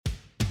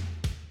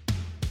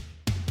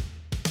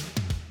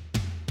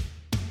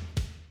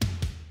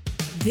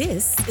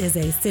This is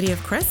a City of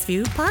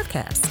Crestview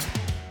podcast.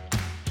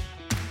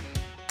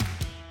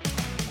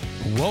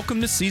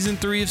 Welcome to Season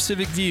 3 of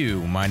Civic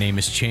View. My name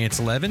is Chance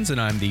Levins, and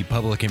I'm the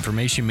Public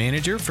Information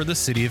Manager for the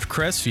City of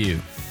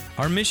Crestview.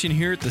 Our mission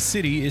here at the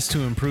city is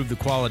to improve the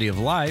quality of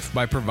life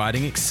by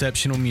providing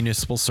exceptional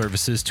municipal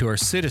services to our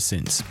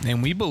citizens.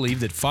 And we believe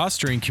that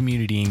fostering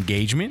community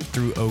engagement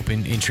through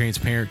open and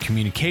transparent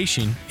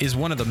communication is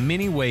one of the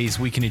many ways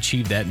we can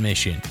achieve that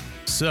mission.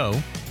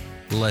 So,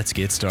 let's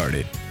get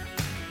started.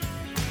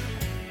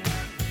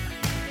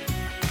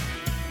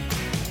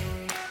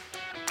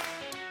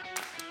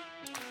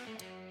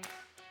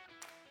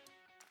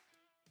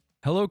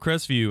 Hello,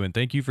 Crestview, and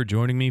thank you for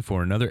joining me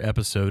for another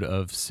episode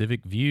of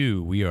Civic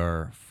View. We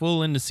are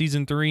full into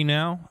Season 3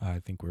 now. I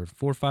think we're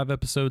 4 or 5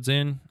 episodes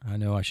in. I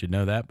know I should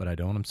know that, but I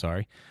don't. I'm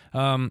sorry.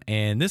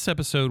 And this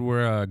episode,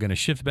 we're going to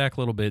shift back a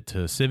little bit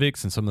to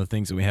civics and some of the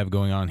things that we have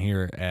going on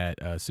here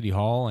at City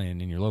Hall and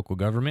in your local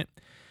government.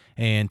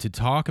 And to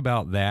talk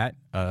about that,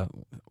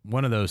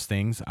 one of those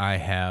things, I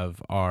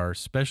have our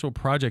Special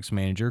Projects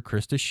Manager,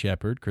 Krista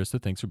Shepard. Krista,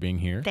 thanks for being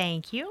here.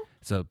 Thank you.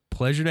 It's a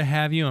pleasure to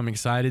have you. I'm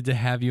excited to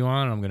have you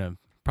on. I'm going to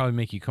probably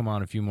make you come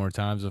on a few more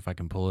times if I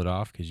can pull it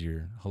off because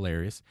you're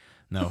hilarious.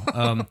 No.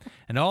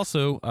 And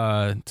also,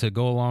 to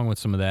go along with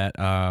some of that,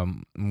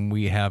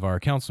 we have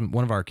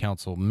one of our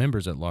council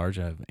members at large.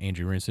 I have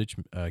Andrew Rinsich,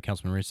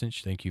 Councilman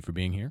Rinsich. Thank you for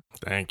being here.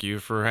 Thank you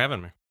for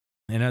having me.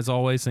 And as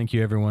always, thank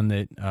you everyone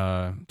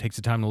that takes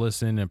the time to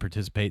listen and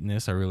participate in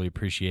this. I really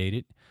appreciate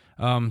it.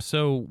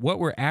 So what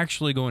we're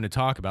actually going to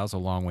talk about is a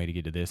long way to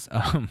get to this.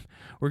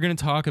 We're going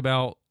to talk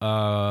about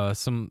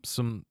some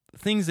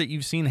things that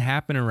you've seen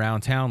happen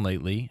around town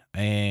lately,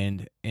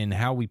 and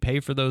how we pay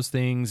for those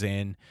things,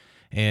 and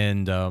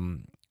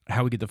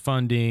how we get the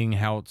funding,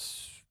 how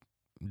it's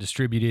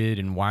distributed,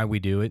 and why we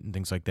do it, and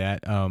things like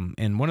that.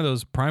 And one of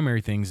those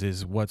primary things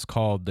is what's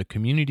called the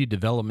Community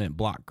Development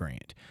Block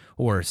Grant,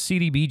 or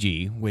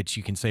CDBG, which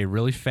you can say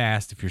really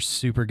fast if you're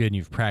super good and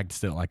you've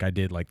practiced it like I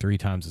did like 3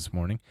 times this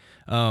morning.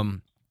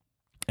 And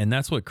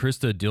that's what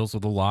Krista deals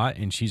with a lot,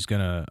 and she's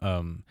going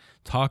to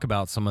talk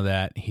about some of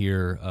that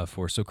here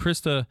for us. So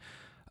Krista,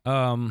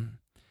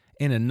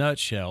 in a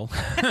nutshell,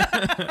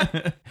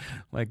 I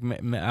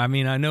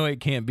know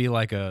it can't be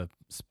like a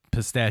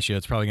pistachio.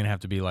 It's probably going to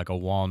have to be like a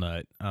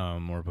walnut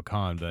or a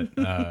pecan,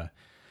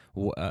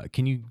 but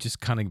can you just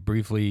kind of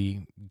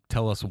briefly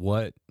tell us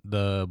what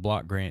the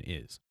block grant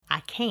is? I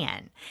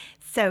can.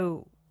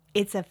 So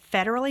it's a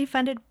federally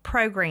funded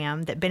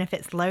program that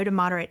benefits low to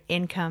moderate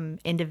income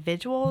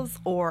individuals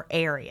or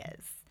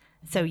areas.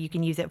 So you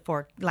can use it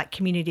for like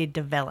community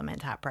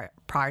development type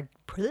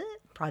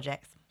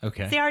projects.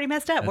 Okay. See, I already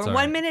messed up. That's We're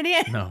 1 minute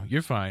in. No,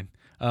 you're fine.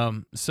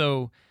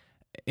 So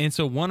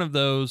one of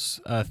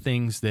those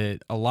things that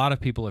a lot of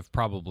people have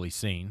probably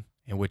seen,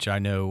 and which I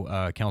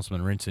know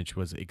Councilman Rinsich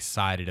was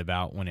excited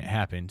about when it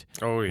happened.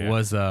 Oh yeah.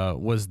 Was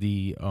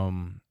the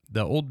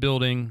old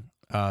building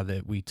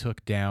that we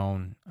took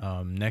down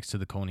next to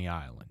the Coney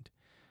Island.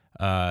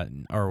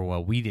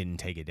 We didn't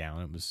take it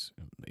down. It was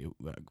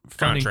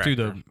funding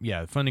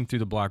through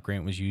the block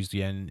grant was used.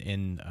 Yeah,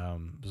 and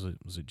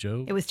was it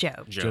Joe? It was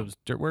Joe. Joe's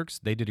Dirtworks.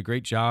 They did a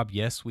great job.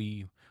 Yes,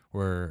 we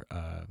were.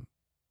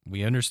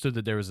 We understood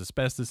that there was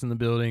asbestos in the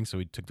building, so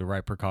we took the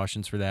right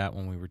precautions for that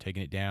when we were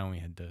taking it down. We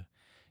had to,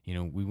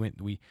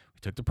 we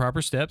took the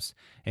proper steps,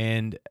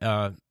 and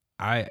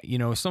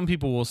some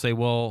people will say,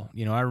 well,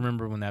 I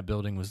remember when that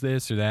building was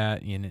this or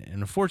that, and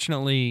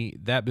unfortunately,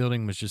 that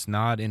building was just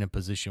not in a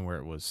position where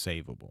it was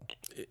savable.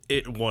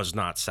 It was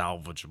not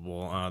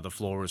salvageable. The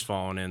floor was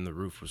falling in, the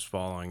roof was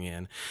falling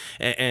in,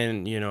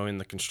 and in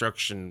the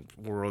construction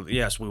world,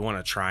 yes, we want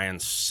to try and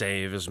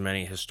save as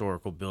many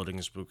historical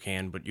buildings as we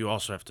can, but you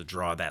also have to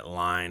draw that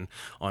line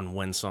on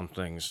when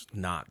something's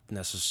not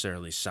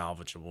necessarily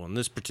salvageable. And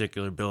this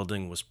particular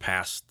building was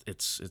past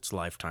its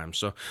lifetime,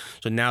 so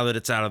now that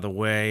it's out of the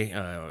way.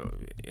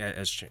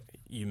 As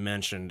you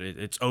mentioned,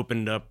 it's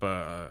opened up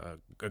a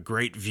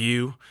great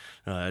view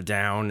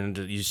down, and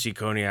you see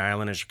Coney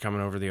Island as you're coming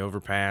over the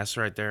overpass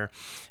right there,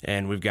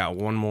 and we've got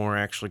one more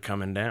actually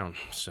coming down.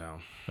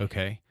 So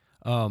okay,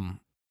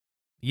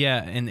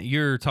 yeah, and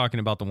you're talking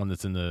about the one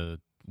that's in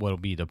what'll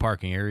be the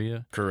parking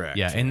area, correct?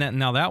 Yeah, and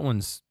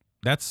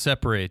that's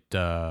separate.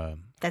 That's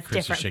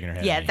Chris different. Is shaking her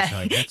head.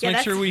 Yeah, let's make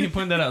sure we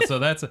point that out. So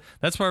that's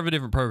part of a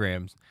different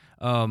program.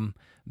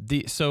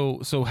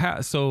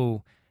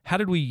 How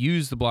did we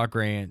use the block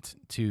grant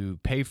to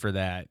pay for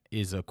that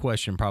is a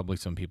question probably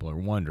some people are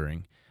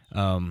wondering.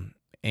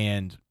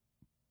 And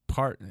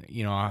correct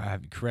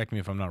me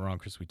if I'm not wrong,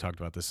 Chris, we talked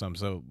about this some.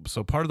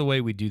 So part of the way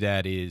we do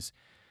that is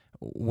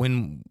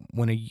when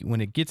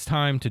it gets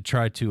time to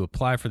try to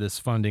apply for this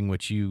funding,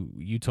 which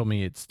you told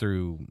me it's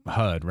through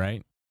HUD,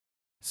 right?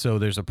 So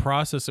there's a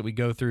process that we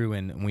go through,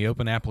 and we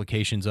open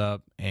applications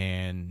up,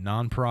 and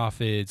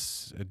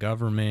nonprofits,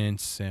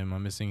 governments, am I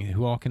missing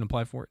who all can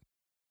apply for it?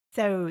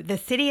 So the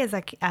city is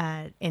a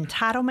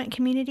entitlement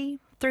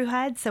community through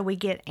HUD, so we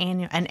get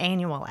an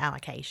annual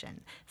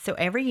allocation. So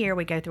every year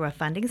we go through a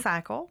funding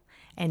cycle,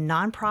 and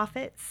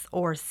nonprofits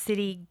or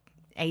city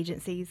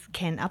agencies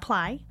can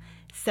apply.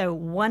 So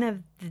one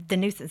of the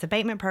nuisance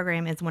abatement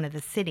program is one of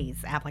the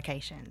city's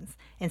applications.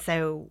 And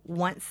so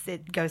once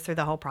it goes through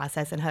the whole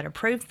process and HUD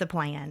approves the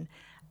plan,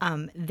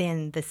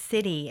 then the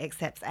city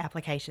accepts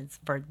applications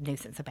for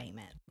nuisance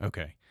abatement.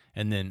 Okay.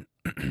 And then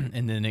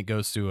and then it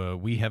goes through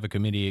we have a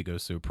committee, it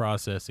goes through a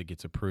process, it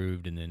gets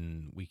approved, and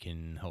then we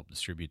can help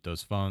distribute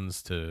those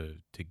funds to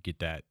get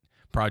that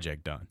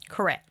project done.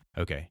 Correct.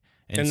 Okay.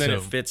 And then so,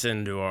 it fits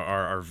into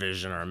our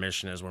vision, our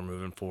mission as we're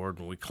moving forward.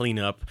 When we clean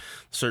up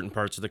certain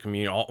parts of the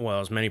community,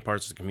 as many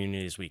parts of the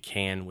community as we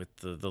can with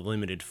the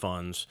limited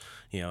funds,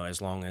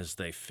 as long as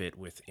they fit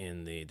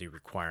within the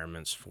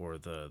requirements for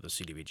the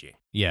CDBG.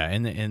 Yeah,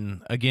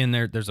 and again,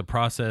 there's a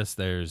process.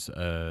 There's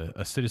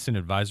a citizen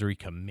advisory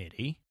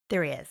committee.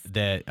 There is.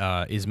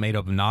 That is made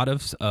up not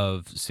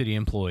of city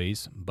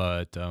employees,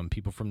 but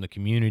people from the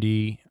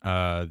community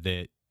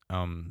that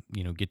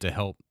get to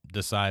help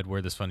decide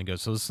where this funding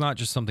goes. So it's not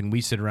just something we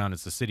sit around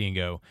as the city and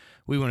go,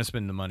 we want to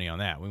spend the money on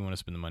that. We want to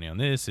spend the money on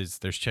this.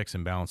 There's checks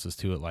and balances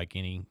to it, like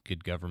any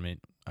good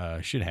government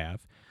should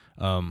have,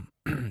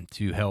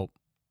 to help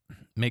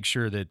make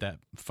sure that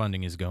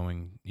funding is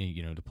going,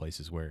 to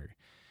places where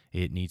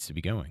it needs to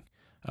be going.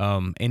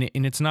 And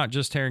it's not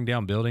just tearing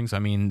down buildings. I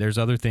mean, there's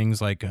other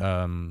things like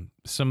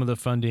some of the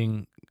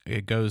funding,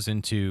 it goes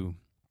into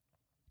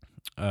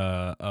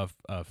a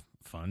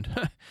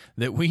fund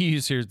that we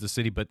use here at the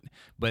city, but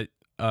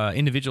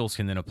individuals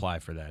can then apply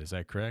for that. Is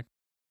that correct?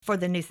 For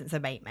the nuisance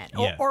abatement,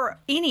 Yeah. or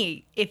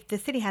any, if the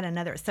city had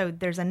another. So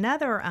there's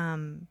another.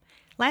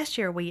 Last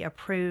year we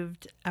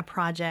approved a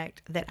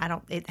project that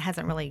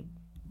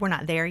we're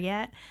not there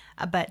yet,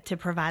 but to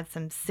provide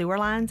some sewer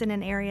lines in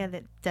an area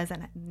that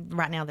doesn't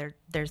right now.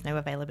 There's no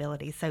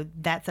availability. So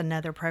that's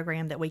another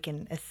program that we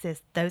can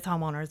assist those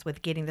homeowners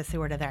with getting the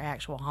sewer to their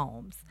actual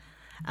homes.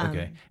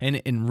 Okay.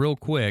 And real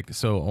quick,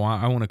 so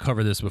I want to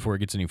cover this before it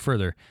gets any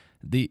further.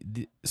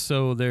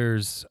 So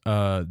there's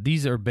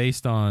these are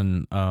based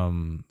on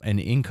an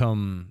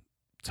income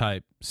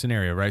type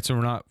scenario, right?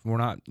 So we're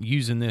not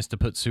using this to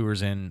put sewer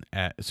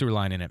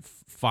line in at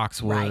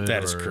Foxwood, Right.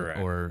 That is correct.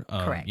 or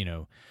Correct.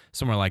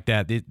 somewhere like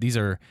that. These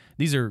are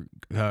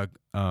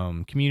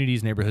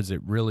communities, neighborhoods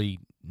that really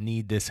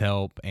need this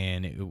help,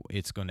 and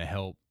it's going to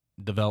help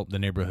develop the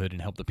neighborhood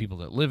and help the people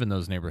that live in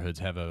those neighborhoods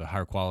have a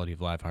higher quality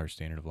of life, higher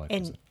standard of life.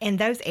 And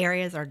those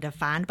areas are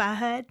defined by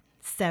HUD.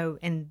 So,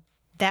 and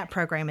that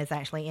program is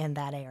actually in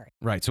that area.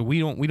 Right. So we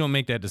don't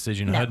make that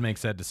decision. No. HUD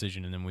makes that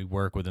decision, and then we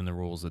work within the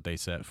rules that they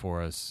set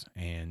for us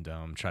and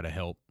try to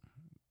help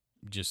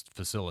just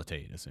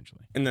facilitate,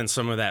 essentially. And then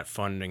some of that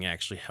funding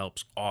actually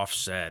helps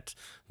offset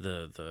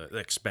the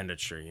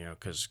expenditure,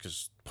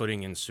 because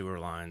putting in sewer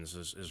lines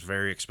is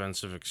very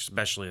expensive,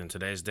 especially in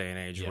today's day and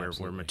age, Yeah, where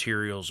absolutely.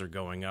 materials are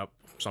going up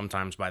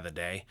sometimes by the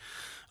day,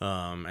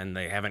 and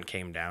they haven't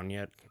came down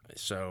yet.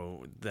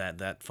 So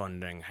that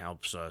funding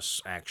helps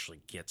us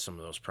actually get some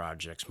of those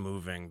projects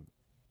moving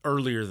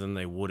earlier than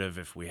they would have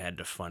if we had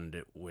to fund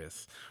it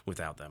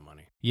without that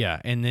money. Yeah,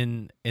 and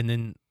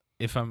then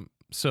if I'm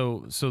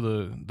so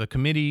the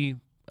committee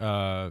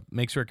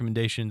makes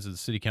recommendations to the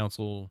city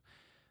council.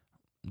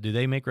 Do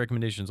they make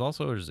recommendations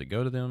also, or does it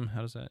go to them?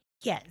 How does that?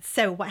 Yeah.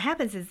 So what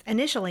happens is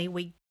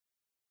initially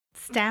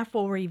staff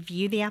will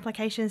review the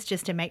applications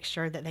just to make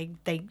sure that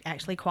they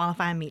actually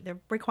qualify and meet the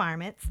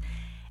requirements.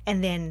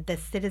 And then the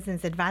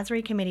Citizens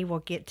Advisory Committee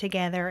will get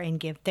together and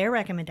give their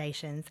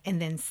recommendations.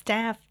 And then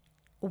staff,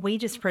 we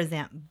just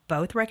present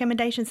both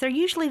recommendations. They're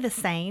usually the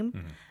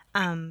same,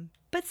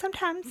 but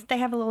sometimes they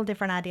have a little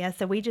different idea.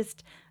 So we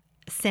just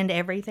send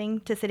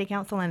everything to City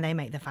Council and they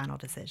make the final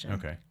decision.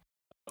 Okay.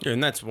 Yeah,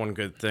 and that's one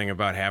good thing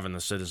about having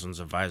the Citizens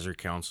Advisory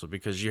Council,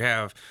 because you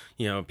have,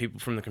 people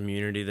from the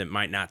community that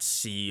might not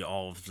see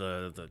all of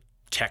the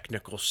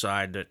technical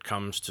side that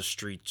comes to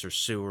streets or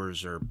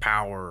sewers or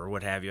power or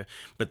what have you,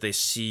 but they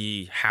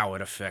see how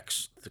it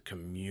affects the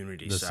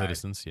community The side.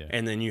 citizens, yeah.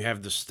 And then you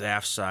have the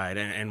staff side,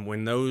 and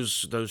when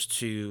those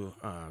two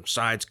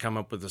sides come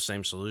up with the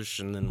same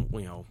solution, then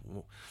we know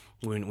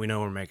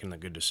we're making the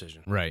good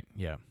decision. Right.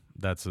 Yeah.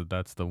 That's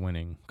the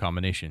winning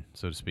combination,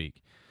 so to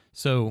speak.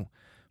 So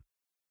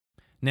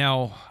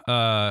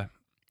now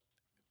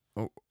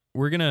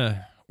we're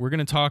gonna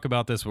talk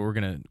about this, but we're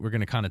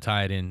gonna kind of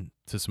tie it in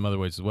to some other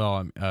ways as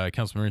well.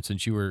 Councilman,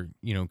 since you were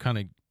kind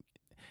of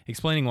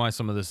explaining why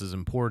some of this is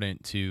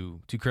important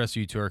to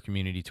Crestview, to our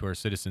community, to our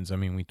citizens. I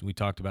mean, we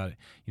talked about it.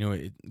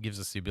 It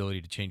gives us the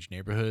ability to change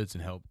neighborhoods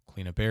and help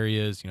clean up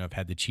areas. I've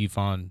had the chief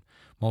on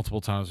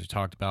multiple times. We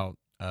talked about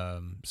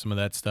some of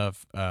that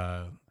stuff.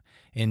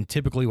 And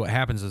typically what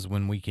happens is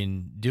when we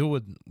can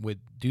do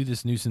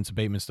this nuisance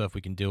abatement stuff,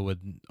 we can deal with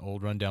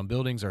old rundown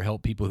buildings or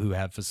help people who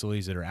have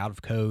facilities that are out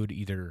of code,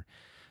 either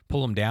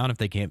pull them down if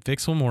they can't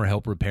fix them or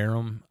help repair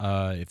them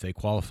if they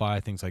qualify,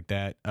 things like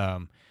that.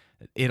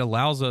 It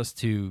allows us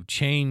to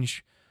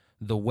change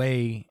the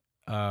way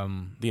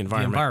the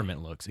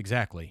environment looks.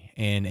 Exactly.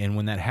 And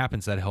when that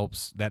happens, that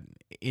helps. That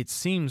it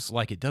seems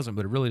like it doesn't,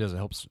 but it really does.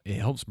 It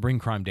helps bring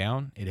crime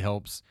down. It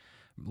helps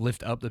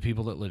lift up the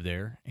people that live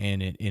there,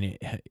 and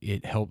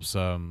it helps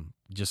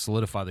just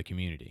solidify the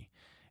community.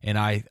 And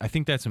I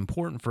think that's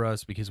important for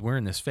us because we're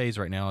in this phase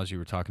right now, as you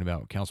were talking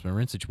about, Councilman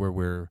Rinsich, where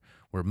we're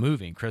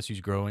moving.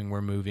 Crestview's growing.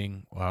 We're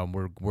moving.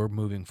 We're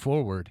moving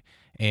forward,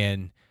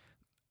 and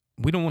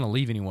we don't want to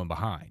leave anyone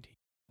behind.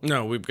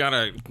 No, we've got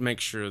to make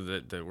sure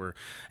that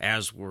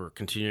as we're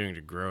continuing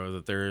to grow,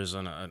 that there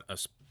isn't a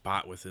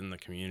spot within the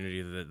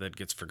community that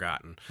gets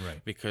forgotten.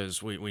 Right.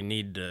 Because we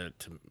need to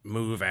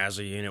move as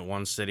a unit,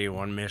 one city,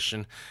 one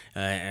mission,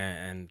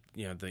 and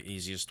the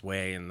easiest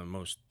way and the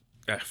most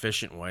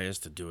efficient way is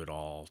to do it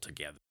all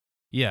together.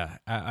 Yeah,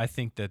 I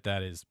think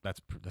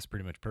that's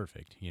pretty much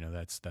perfect.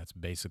 That's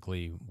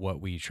basically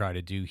what we try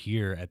to do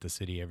here at the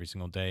city every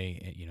single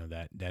day.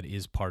 That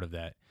is part of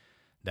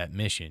that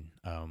mission.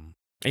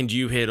 And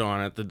you hit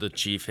on it, the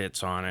chief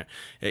hits on it.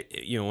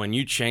 When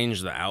you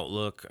change the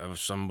outlook of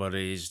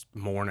somebody's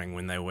morning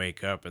when they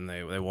wake up and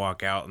they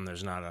walk out and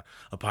there's not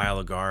a pile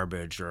of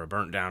garbage or a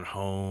burnt down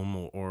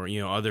home or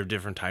other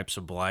different types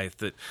of blight,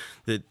 that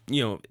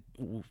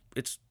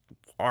it's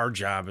our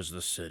job as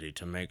the city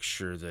to make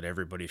sure that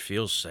everybody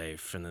feels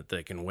safe and that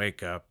they can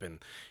wake up and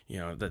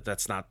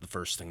that's not the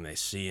first thing they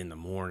see in the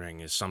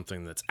morning is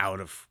something that's out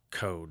of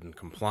code and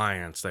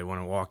compliance. They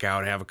want to walk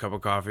out, have a cup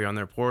of coffee on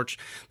their porch,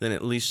 then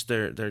at least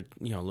they're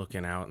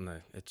looking out and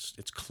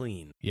it's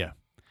clean. Yeah.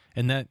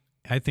 And that,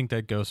 I think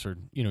that goes for,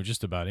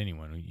 just about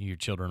anyone. Your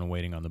children are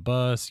waiting on the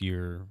bus,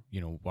 you're,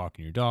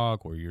 walking your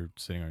dog, or you're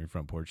sitting on your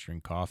front porch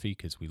drinking coffee,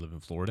 because we live in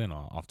Florida and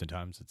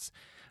oftentimes it's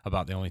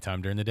about the only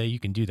time during the day you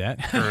can do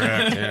that.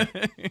 Correct, yeah.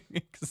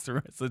 Because the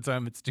rest of the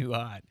time it's too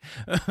hot.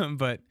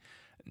 But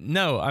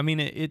no, I mean,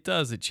 it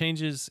does. It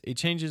changes.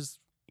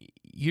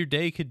 Your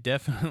day could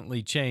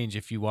definitely change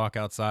if you walk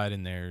outside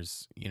and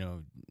there's,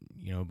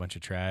 a bunch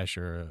of trash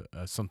or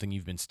something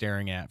you've been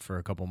staring at for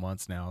a couple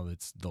months now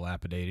that's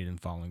dilapidated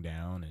and falling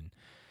down, and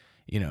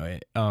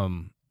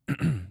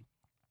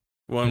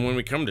Well, and when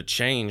we come to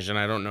change, and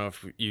I don't know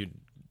if you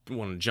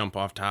want to jump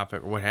off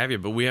topic or what have you,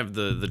 but we have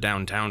the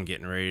downtown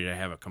getting ready to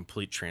have a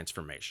complete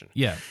transformation.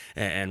 Yeah,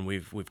 and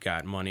we've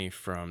got money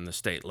from the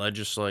state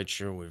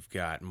legislature. We've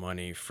got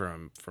money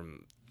from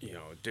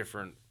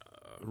different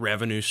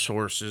revenue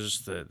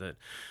sources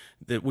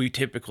that we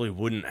typically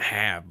wouldn't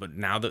have, but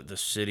now that the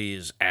city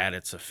is at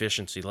its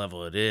efficiency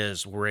level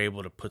we're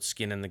able to put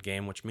skin in the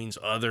game, which means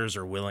others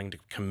are willing to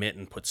commit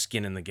and put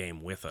skin in the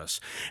game with us.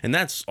 And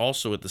that's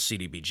also at the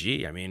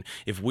CDBG. I mean,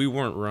 if we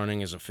weren't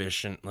running as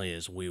efficiently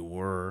as we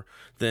were,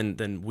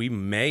 then we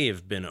may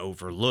have been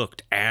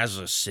overlooked as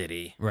a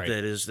city right.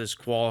 that is this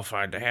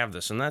qualified to have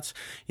this. And that's,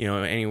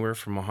 anywhere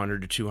from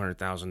 $100,000 to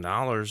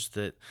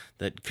 $200,000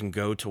 that can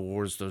go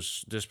towards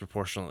those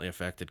disproportionately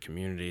affected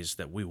communities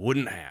that we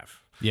wouldn't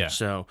have. Yeah.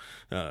 So,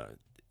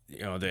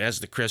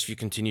 as the Crestview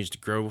continues to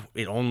grow,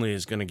 it only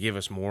is going to give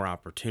us more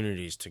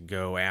opportunities to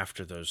go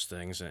after those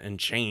things and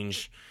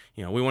change.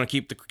 We want to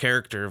keep the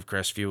character of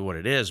Crestview what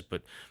it is,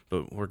 but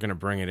we're going to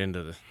bring it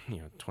into the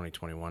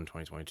 2021,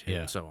 2022,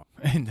 and so on.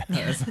 And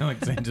that's not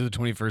like saying to the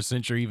 21st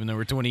century, even though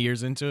we're 20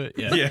 years into it.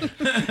 Yeah.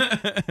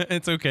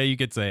 It's okay. You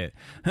could say it.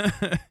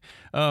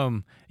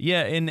 So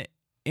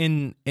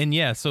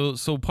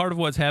part of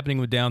what's happening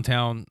with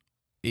downtown,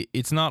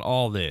 it's not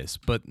all this,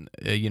 but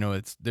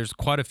there's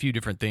quite a few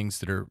different things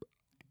that are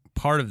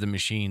part of the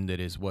machine that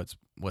is what's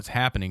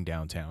happening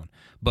downtown.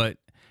 But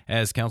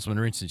as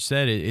Councilman Rinsich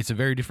said, it's a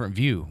very different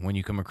view when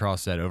you come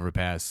across that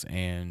overpass,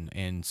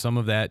 and some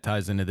of that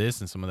ties into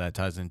this, and some of that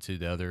ties into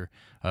the other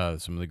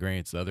some of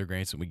the other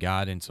grants that we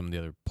got, and some of the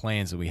other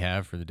plans that we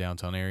have for the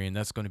downtown area, and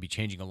that's going to be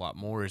changing a lot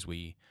more as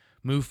we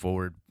move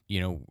forward.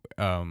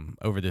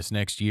 Over this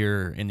next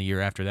year and the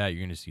year after that,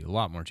 you're going to see a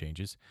lot more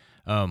changes,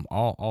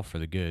 all for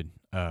the good.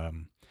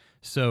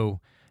 So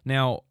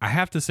now I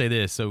have to say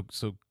this. So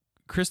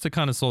Krista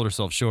kind of sold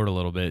herself short a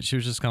little bit. She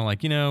was just kind of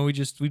like, we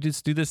just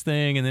do this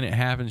thing, and then it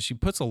happens. She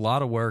puts a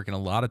lot of work and a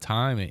lot of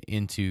time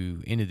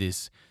into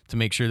this to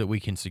make sure that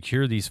we can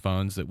secure these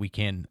funds, that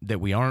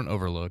we aren't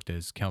overlooked,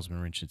 as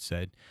Councilman Rinsich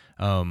said.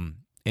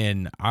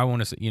 And I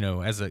want to say,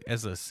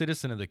 as a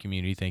citizen of the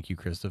community, thank you,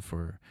 Krista,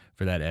 for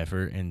that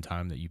effort and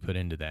time that you put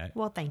into that.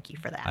 Well, thank you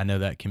for that. I know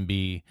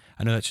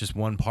that's just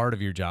one part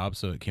of your job,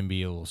 so it can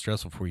be a little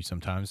stressful for you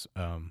sometimes.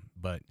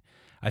 But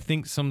I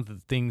think some of the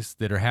things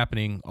that are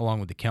happening along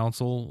with the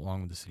council,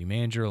 along with the city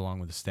manager, along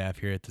with the staff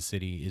here at the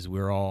city, is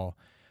we're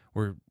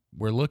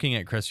looking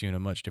at Crestview in a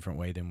much different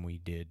way than we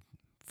did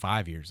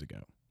 5 years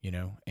ago.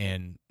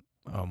 And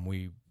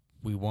we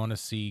want to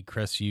see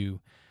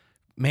Crestview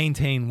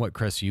maintain what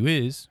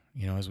Crestview is,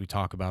 as we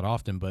talk about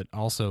often, but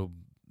also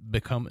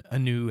become a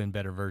new and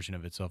better version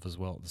of itself as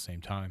well at the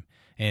same time.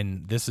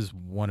 And this is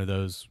one of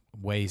those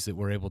ways that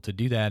we're able to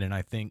do that. And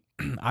I think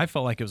I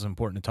felt like it was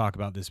important to talk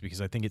about this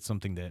because I think it's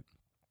something that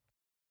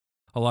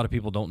a lot of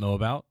people don't know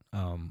about.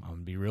 I'm going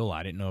to be real.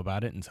 I didn't know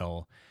about it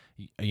until,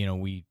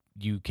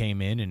 you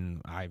came in,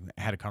 and I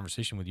had a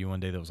conversation with you one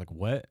day that was like,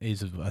 what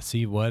is a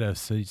C? What a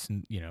C?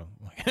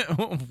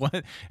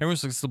 What?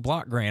 Everyone's like, it's the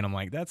block grant. I'm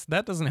like,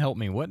 that doesn't help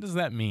me. What does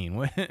that mean?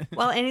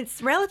 Well, and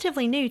it's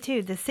relatively new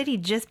too. The city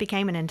just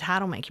became an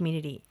entitlement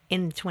community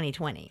in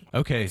 2020.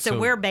 Okay, so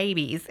we're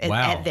babies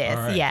wow, at this.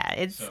 right. Yeah,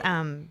 it's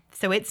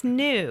So it's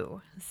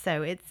new.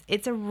 So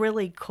it's a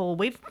really cool.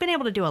 We've been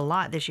able to do a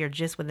lot this year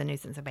just with the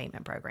nuisance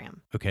abatement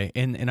program. Okay,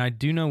 and I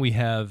do know we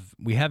have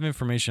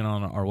information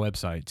on our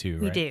website too,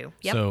 right? We do.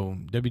 Yep. So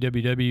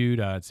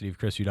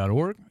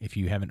www.cityofcrestview.org, if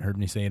you haven't heard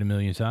me say it a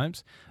million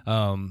times.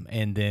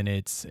 And then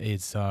it's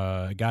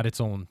got its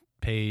own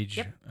page,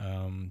 Yep.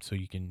 So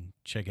you can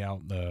check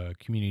out the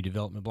community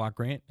development block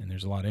grant, and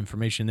there's a lot of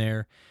information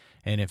there.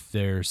 And if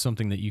there's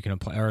something that you can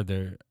apply, or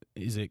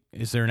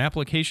is there an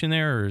application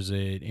there, or is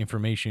it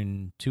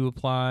information to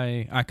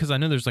apply? Because I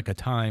know there's like a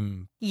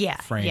time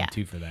frame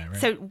too for that,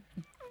 right? So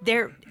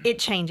it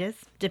changes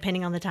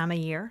depending on the time of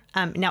year.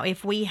 Now,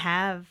 if we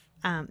have,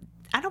 I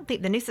don't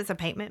think the nuisance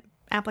abatement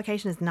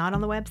application is not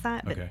on the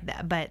website, but Okay.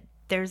 but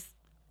there's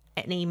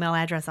an email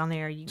address on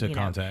there. To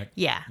contact.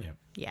 Yeah. Yep.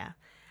 Yeah.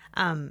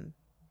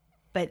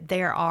 But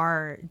there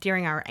are,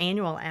 during our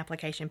annual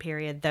application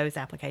period, those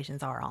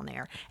applications are on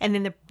there. And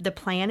then the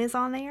plan is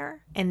on there,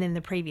 and then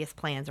the previous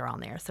plans are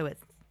on there. So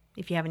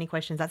if you have any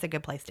questions, that's a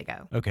good place to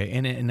go. Okay,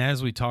 and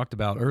as we talked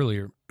about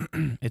earlier,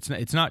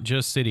 it's not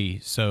just city.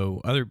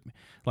 So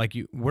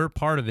we're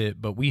part of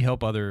it, but we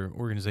help other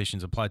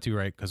organizations apply too,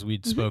 right? Because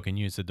we'd spoken,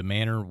 you said the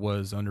Manor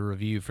was under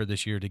review for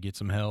this year to get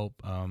some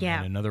help. Yeah.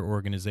 And another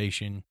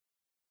organization.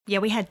 Yeah,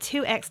 we had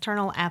 2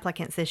 external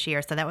applicants this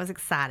year, so that was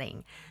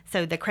exciting.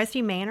 So the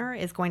Crestview Manor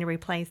is going to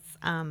replace,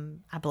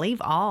 I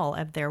believe, all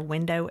of their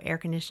window air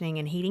conditioning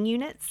and heating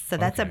units. So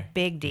that's a Okay.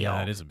 big deal. Yeah,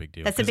 that is a big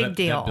deal. That's a 'Cause big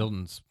deal. That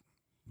building's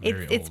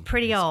very It's old.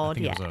 pretty old,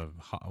 I think yeah.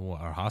 it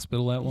was a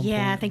hospital at one point.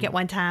 Yeah, I think at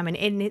one time, and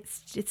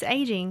it's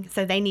aging,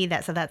 so they need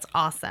that. So that's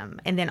awesome.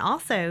 And then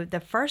also, the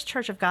First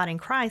Church of God in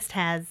Christ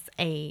has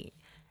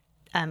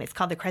it's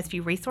called the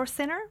Crestview Resource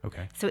Center.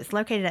 Okay. So it's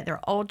located at their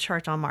old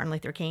church on Martin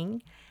Luther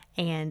King,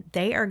 and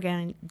they're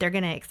going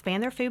to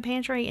expand their food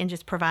pantry and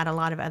just provide a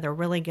lot of other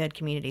really good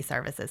community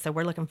services. So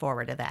we're looking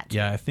forward to that too.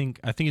 Yeah, I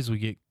think as we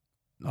get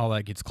all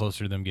that gets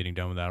closer to them getting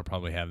done with that, I'll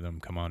probably have them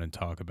come on and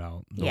talk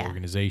about the Yeah.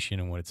 organization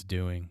and what it's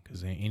doing.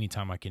 Because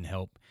anytime I can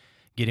help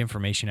get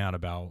information out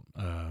about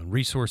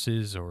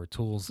resources or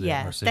tools that our Yeah,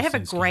 they have a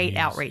citizens can great use.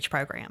 outreach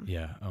program.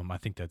 Yeah, I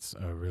think that's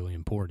really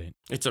important.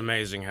 It's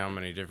amazing how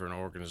many different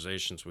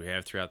organizations we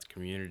have throughout the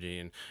community,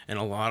 and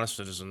a lot of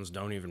citizens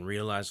don't even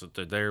realize that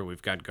they're there.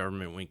 We've got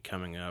Government Week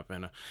coming up,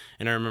 and I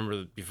remember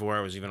that before I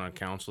was even on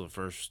council the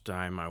first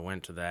time I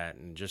went to that,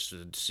 and just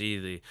to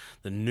see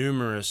the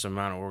numerous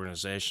amount of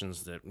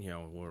organizations that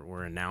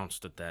were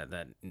announced at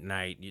that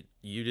night.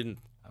 You didn't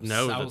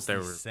know I that was there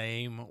the were.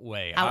 same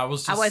way. I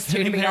was I just was too, to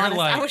sitting be there honest.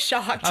 like I was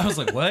shocked. I was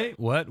like, wait,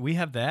 what? We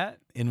have that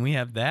and we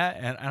have that.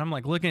 And I'm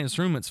like looking at this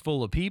room, it's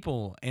full of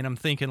people. And I'm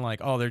thinking like,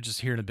 oh, they're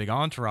just here in a big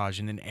entourage.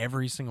 And then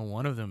every single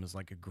one of them is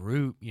like a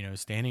group,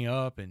 standing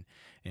up and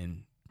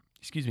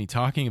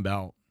talking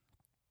about,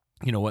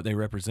 what they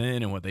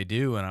represent and what they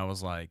do. And I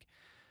was like,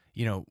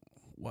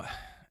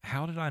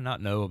 how did I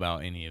not know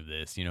about any of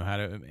this?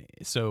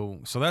 So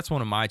that's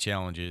one of my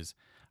challenges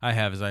I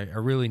have is I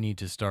really need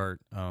to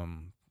start,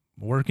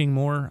 working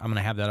more. I'm going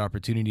to have that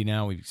opportunity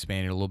now. We've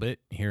expanded a little bit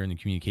here in the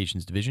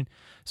communications division.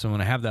 So I'm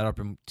going to have that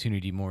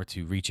opportunity more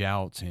to reach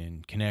out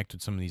and connect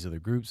with some of these other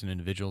groups and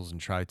individuals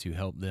and try to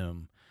help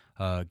them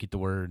get the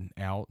word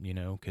out,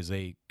 because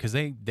they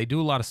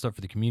do a lot of stuff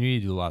for the community,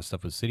 do a lot of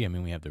stuff with the city. I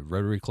mean, we have the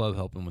Rotary Club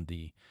helping with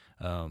the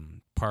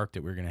park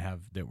that we're going to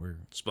have that we're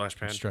Splash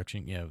pad.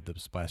 constructing. Yeah, the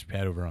splash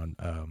pad over on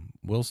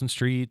Wilson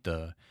Street,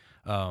 the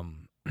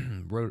Kiwanis.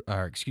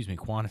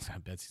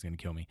 Betsy's gonna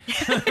kill me.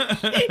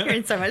 You're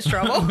in so much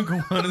trouble.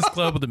 Kiwanis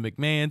Club with the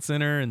McMahon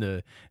Center and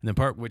the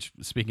park. Which,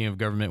 speaking of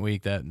Government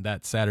Week,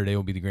 that Saturday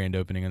will be the grand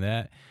opening of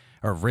that,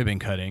 or ribbon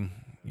cutting.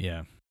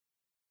 Yeah,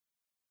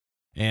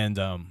 and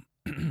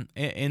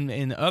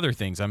and other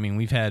things. I mean,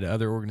 we've had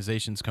other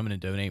organizations come in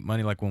and donate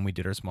money, like when we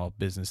did our small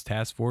business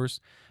task force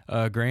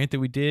grant that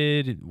we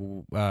did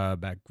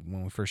back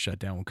when we first shut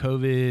down with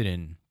COVID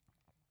and.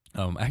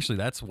 Actually,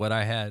 that's what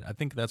I had. I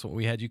think that's what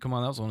we had you come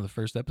on. That was one of the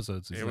first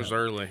episodes. It was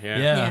early, yeah.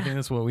 Yeah, I think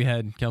that's what we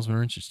had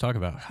Councilman Rinchich talk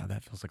about. God,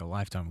 that feels like a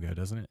lifetime ago,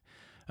 doesn't it?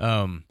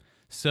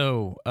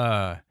 So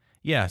I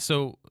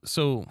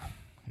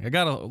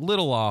got a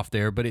little off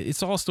there, but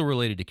it's all still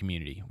related to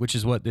community, which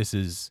is what this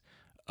is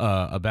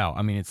about.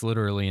 I mean, it's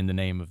literally in the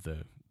name of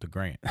the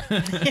grant.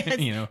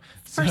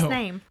 First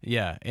name.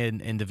 Yeah,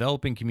 and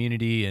developing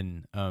community,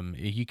 and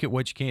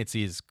what you can't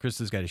see is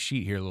Krista's got a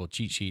sheet here, a little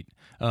cheat sheet,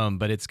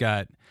 but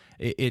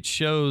it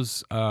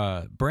shows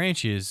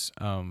branches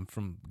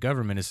from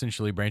government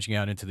essentially branching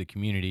out into the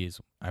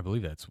communities. I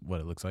believe that's what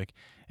it looks like,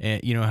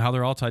 and how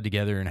they're all tied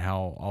together and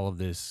how all of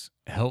this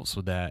helps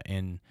with that.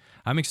 And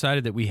I'm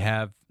excited that we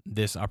have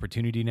this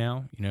opportunity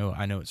now.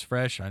 I know it's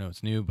fresh, I know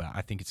it's new, but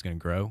I think it's going to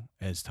grow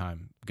as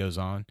time goes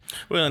on.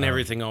 Well, and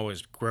everything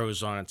always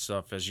grows on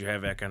itself as you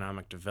have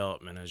economic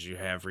development, as you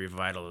have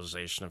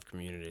revitalization of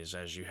communities,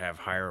 as you have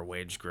higher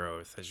wage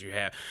growth, as you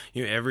have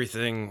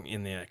everything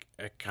in the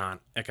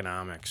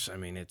economics. I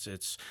mean,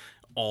 it's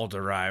all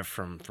derived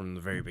from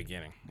the very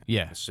beginning.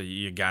 Yeah. So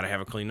you got to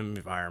have a clean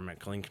environment,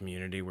 clean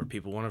community where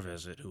people want to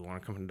visit, who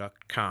want to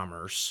conduct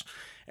commerce,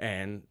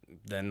 and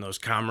then those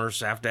commerce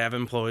have to have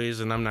employees.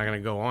 And I'm not going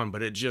to go on,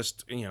 but it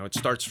just, it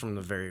starts from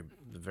the very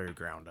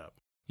ground up.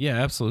 Yeah,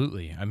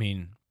 absolutely. I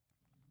mean,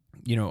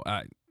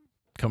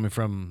 coming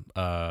from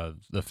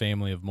the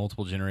family of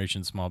multiple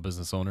generations small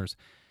business owners,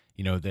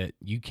 that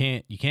you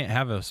can't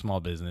have a small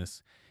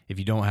business if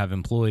you don't have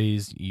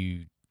employees.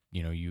 You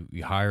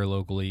hire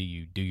locally,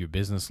 you do your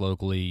business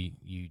locally,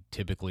 you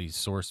typically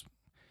source.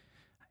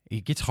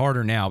 It gets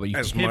harder now, but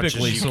you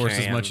typically source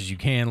as much as you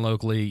can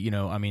locally.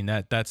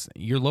 That's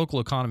your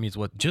local economy is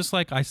what, just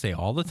like I say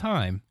all the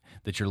time,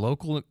 that your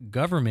local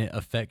government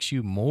affects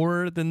you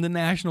more than the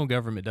national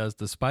government does,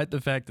 despite the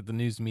fact that the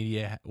news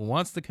media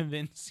wants to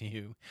convince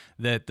you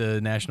that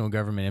the national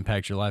government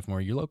impacts your life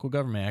more. Your local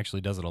government actually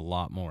does it a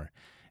lot more.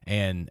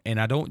 And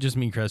I don't just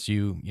mean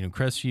Crestview,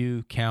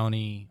 Crestview,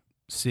 county,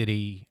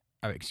 city,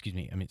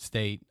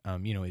 state,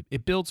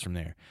 it builds from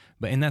there.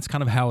 And that's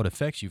kind of how it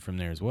affects you from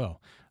there as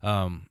well.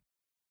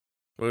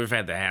 Well, we've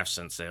had the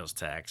half-cent sales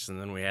tax, and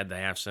then we had the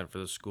half-cent for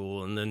the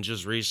school, and then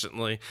just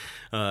recently,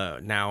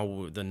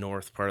 now the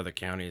north part of the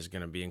county is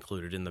going to be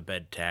included in the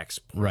bed tax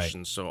portion.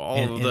 Right. So all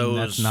of those... And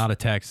that's not a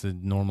tax a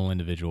normal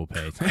individual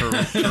pays.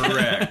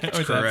 Correct.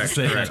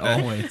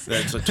 Always.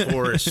 That's a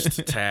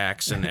tourist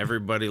tax, and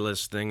everybody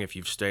listening, if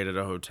you've stayed at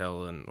a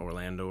hotel in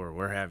Orlando or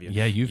where have you...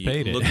 Yeah, you've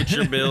paid it. Look at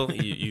your bill,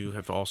 you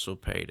have also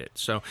paid it.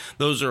 So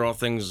those are all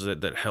things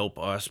that help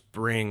us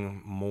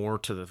bring more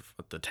to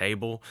the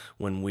table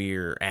when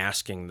we're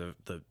asking the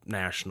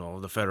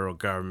federal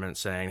government,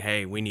 saying,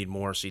 hey, we need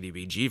more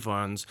CDBG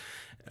funds.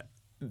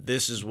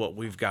 This is what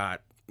we've got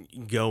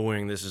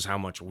going. This is how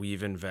much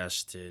we've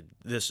invested.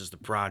 This is the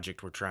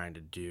project we're trying to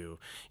do.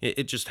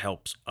 It just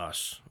helps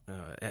us.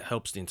 It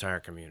helps the entire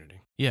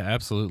community. Yeah,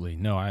 absolutely.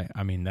 No,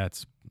 I mean,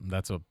 that's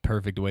a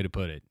perfect way to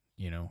put it,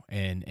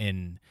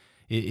 and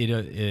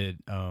it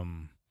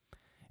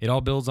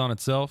all builds on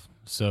itself.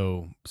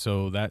 So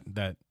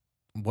that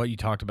what you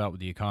talked about with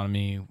the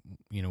economy,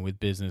 with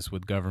business,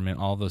 with government,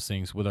 all those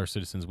things, with our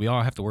citizens, we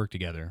all have to work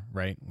together,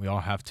 right? We all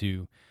have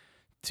to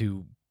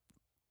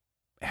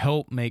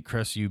help make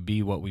Crestview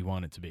be what we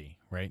want it to be,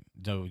 right?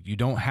 So you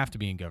don't have to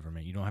be in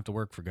government. You don't have to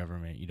work for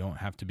government. You don't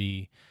have to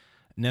be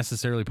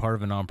necessarily part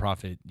of a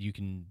nonprofit. You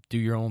can do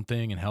your own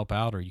thing and help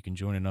out, or you can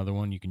join another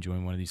one. You can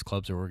join one of these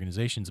clubs or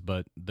organizations.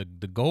 But the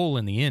goal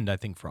in the end, I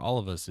think, for all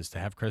of us is to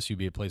have Crestview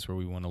be a place where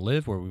we want to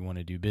live, where we want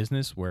to do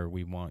business, where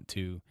we want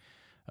to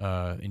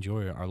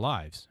enjoy our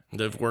lives.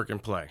 Live, work,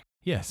 and play.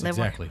 Yes,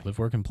 exactly. Live,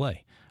 work, and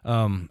play.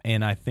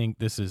 And I think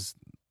this is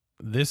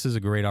a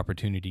great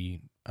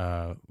opportunity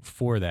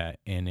for that,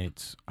 and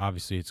it's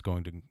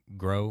going to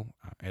grow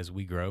as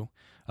we grow.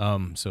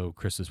 So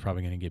Chris is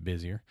probably going to get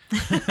busier.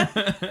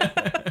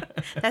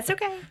 That's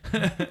okay.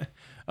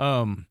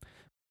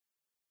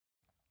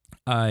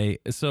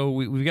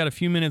 We've got a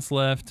few minutes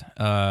left.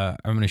 I'm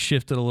going to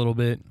shift it a little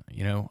bit.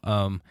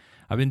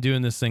 I've been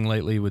doing this thing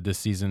lately with this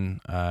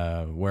season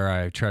where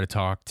I try to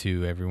talk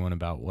to everyone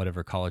about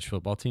whatever college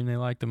football team they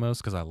like the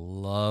most, because I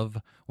love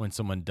when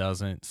someone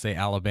doesn't say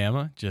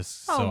Alabama,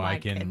 just so I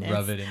can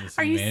rub it into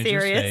some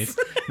manager's face.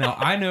 Now,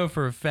 I know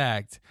for a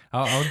fact,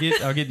 I'll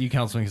get you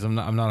counseling because I'm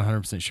not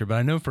 100% sure, but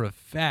I know for a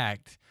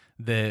fact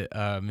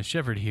that Ms.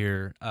 Shepard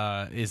here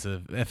is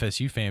a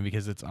FSU fan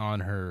because it's on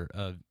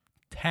her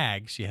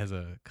tag. She has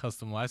a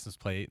custom license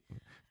plate.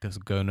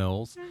 Go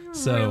Noles.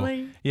 So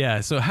really?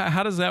 Yeah. So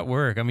how does that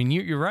work? I mean,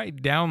 you're right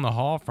down the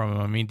hall from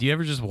him. I mean, do you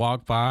ever just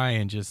walk by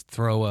and just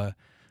throw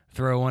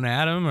one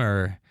at him,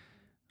 or?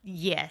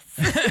 Yes.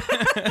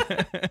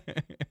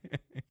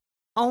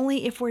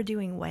 Only if we're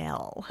doing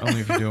well.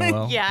 Only if you're doing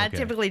well? Yeah, okay.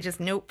 Typically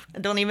just nope.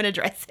 Don't even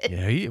address it.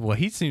 Yeah.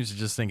 He seems to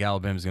just think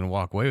Alabama's going to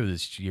walk away with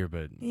this year,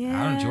 but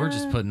yeah. I don't know. George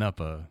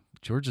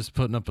is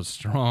putting up a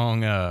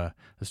strong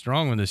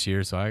one this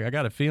year. So I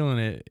got a feeling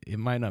it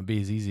might not be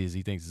as easy as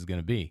he thinks it's going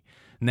to be.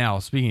 Now,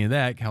 speaking of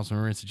that,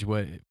 Councilman Rinsich,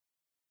 what?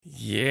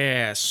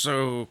 Yeah,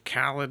 so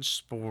college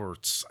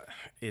sports,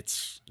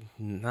 it's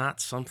not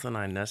something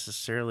I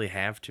necessarily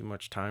have too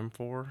much time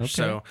for. Okay,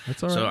 so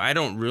that's all right. So I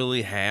don't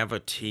really have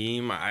a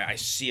team. I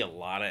see a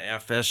lot of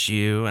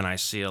FSU and I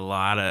see a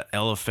lot of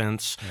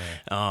Elephants.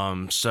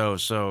 Yeah.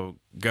 So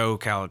go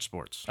college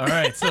sports. All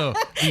right, so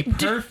the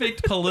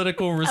perfect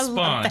political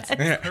response.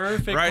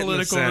 Perfect right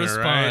political center,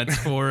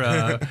 response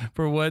right?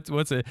 for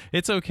what's it?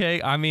 It's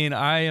okay. I mean,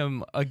 I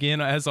am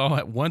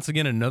once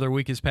again another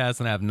week has passed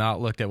and I have not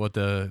looked at what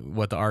the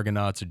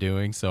Argonauts are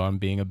doing. So I'm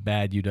being a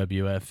bad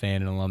UWF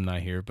fan and alumni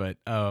here, but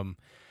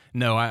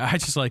no, I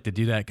just like to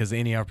do that because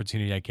any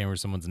opportunity I can where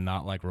someone's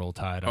not like Roll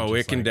Tide.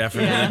 It can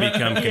definitely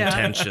become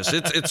contentious.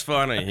 It's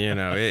funny,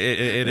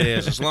 it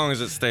is, as long as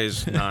it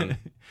stays non.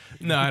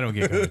 No, I don't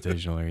get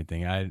confrontational or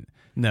anything.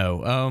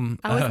 No.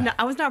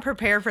 I was not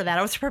prepared for that.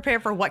 I was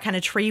prepared for what kind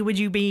of tree would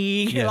you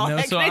be. Yeah, all no,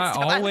 that so kind of I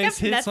stuff. always have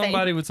hit nothing.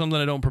 somebody with something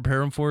I don't prepare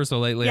them for. So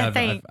lately,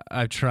 Yeah,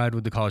 I've tried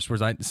with the college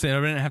sports. I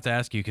didn't have to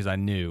ask you because I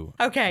knew.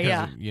 Okay,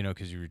 yeah.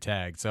 Because you were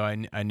tagged. So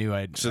I knew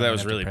I'd. So that I'd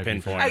was have to really prep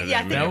you for it. pinpointed. Yeah, I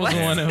think That it was the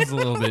was. one that was a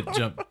little bit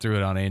jumped through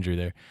it on Andrew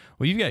there.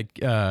 Well, you've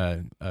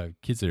got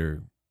kids that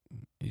are.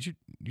 Is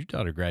your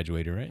daughter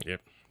graduated, right?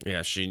 Yep.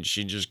 Yeah, she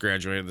just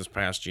graduated this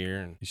past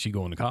year. And Is she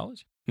going to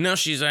college? no,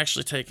 she's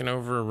actually taken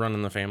over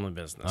running the family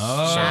business.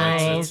 Oh,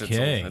 Nice.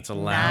 okay. It's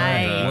allowed.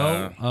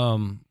 Nice.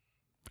 Well,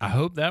 I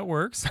hope that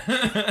works.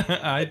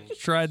 I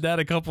tried that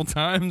a couple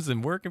times,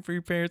 and working for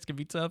your parents can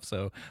be tough.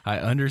 So I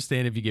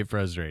understand if you get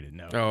frustrated.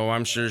 No, Oh,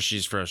 I'm sure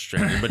she's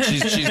frustrated, but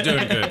she's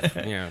doing good.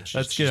 Yeah,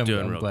 that's she's good.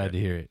 doing I'm real glad good. to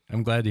hear it.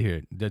 I'm glad to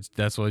hear it.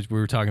 That's what we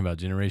were talking about,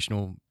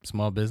 generational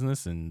small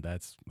business, and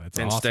that's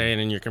And awesome. staying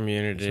in your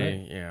community, That's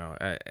right. you know,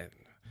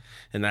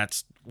 and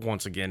that's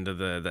once again to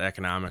the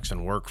economics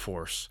and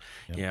workforce.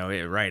 Yep. You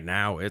know, right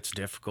now it's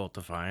difficult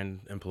to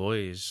find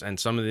employees, and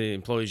some of the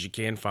employees you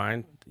can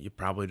find, you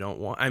probably don't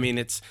want. I mean,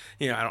 it's,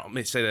 you know, I don't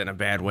mean to say that in a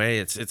bad way.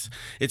 It's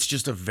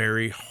just a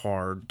very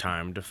hard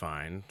time to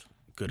find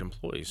good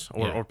employees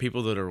or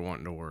people that are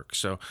wanting to work.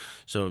 So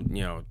you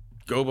know,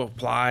 go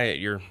apply at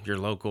your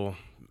local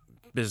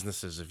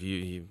businesses if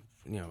you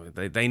know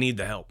they need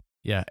the help.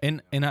 Yeah,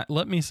 and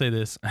let me say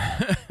this: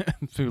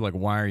 people are like,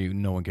 why are you?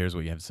 No one cares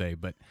what you have to say,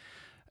 but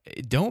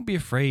don't be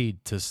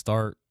afraid to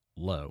start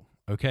low,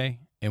 okay,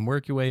 and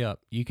work your way up.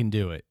 You can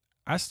do it.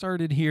 I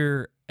started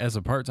here as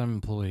a part-time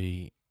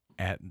employee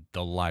at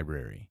the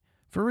library,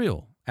 for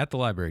real, at the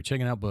library,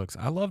 checking out books.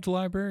 I loved the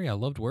library. I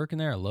loved working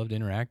there. I loved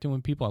interacting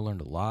with people. I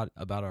learned a lot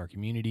about our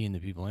community and the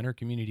people in our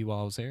community while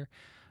I was there.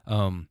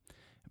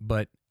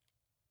 But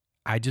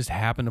I just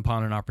happened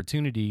upon an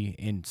opportunity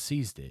and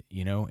seized it,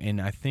 you know?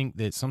 And I think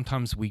that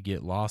sometimes we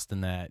get lost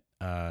in that,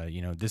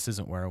 you know, this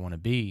isn't where I want to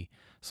be.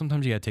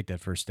 Sometimes you got to take that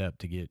first step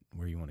to get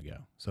where you want to go.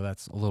 So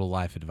that's a little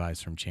life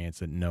advice from Chance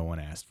that no one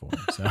asked for.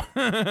 So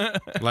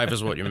Life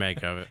is what you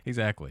make of it.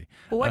 exactly.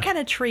 Well, what kind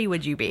of tree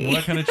would you be?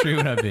 What kind of tree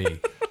would I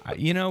be?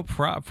 You know,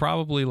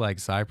 probably like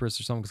cypress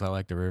or something because I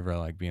like the river. I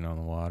like being on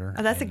the water.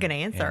 Oh, that's a good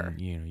answer.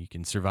 And, you know, you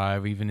can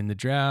survive even in the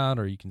drought,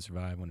 or you can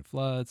survive when it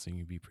floods, and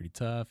you can be pretty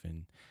tough.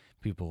 And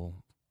people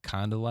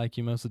kind of like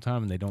you most of the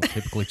time, and they don't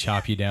typically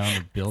chop you down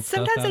and build stuff.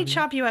 Sometimes out they of you.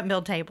 chop you up and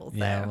build tables, though.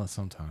 Yeah, well,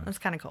 sometimes. That's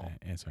kind of cool.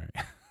 It's all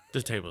right.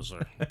 The tables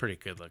are pretty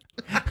good looking.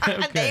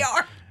 They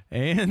are.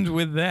 And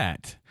with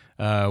that,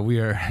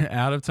 we are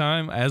out of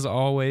time. As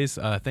always,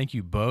 thank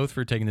you both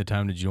for taking the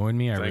time to join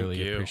me. I Thank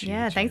really you. appreciate it.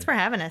 Yeah, thanks for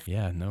having us.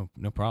 Yeah, no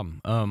problem.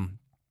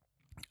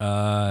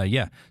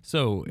 Yeah.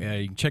 So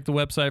you can check the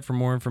website for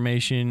more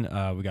information.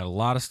 We got a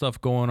lot of stuff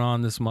going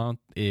on this month.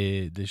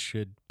 This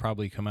should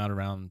probably come out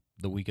around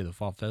the week of the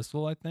Fall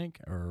Festival, I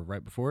think, or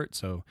right before it.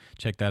 So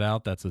check that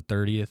out. That's the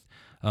 30th.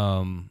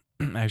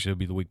 Actually, it'll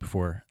be the week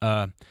before.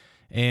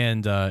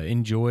 And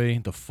enjoy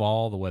the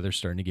fall. The weather's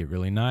starting to get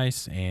really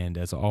nice. And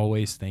as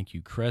always, thank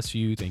you,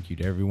 Crestview. Thank you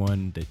to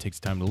everyone that takes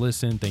time to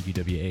listen. Thank you,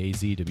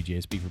 WAAZ,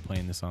 WJSB, for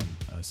playing this on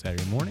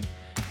Saturday morning.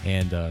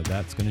 And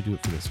that's going to do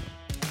it for this one.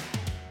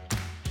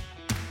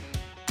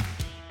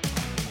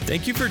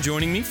 Thank you for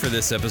joining me for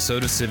this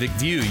episode of Civic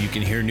View. You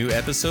can hear new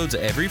episodes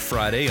every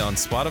Friday on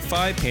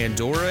Spotify,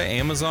 Pandora,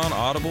 Amazon,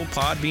 Audible,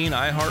 Podbean,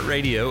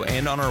 iHeartRadio,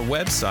 and on our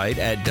website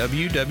at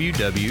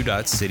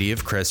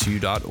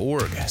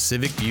www.cityofcrestview.org.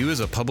 Civic View is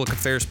a public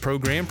affairs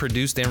program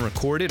produced and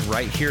recorded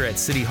right here at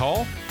City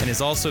Hall and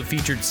is also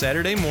featured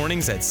Saturday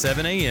mornings at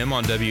 7 a.m.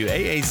 on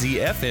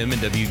WAAZ-FM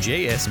and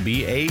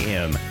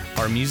WJSB-AM.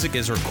 Our music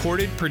is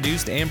recorded,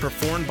 produced, and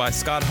performed by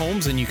Scott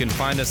Holmes, and you can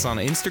find us on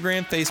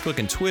Instagram, Facebook,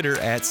 and Twitter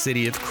at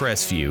City of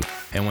Crestview.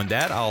 And with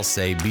that, I'll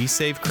say be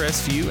safe,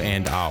 Crestview,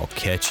 and I'll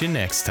catch you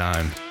next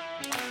time.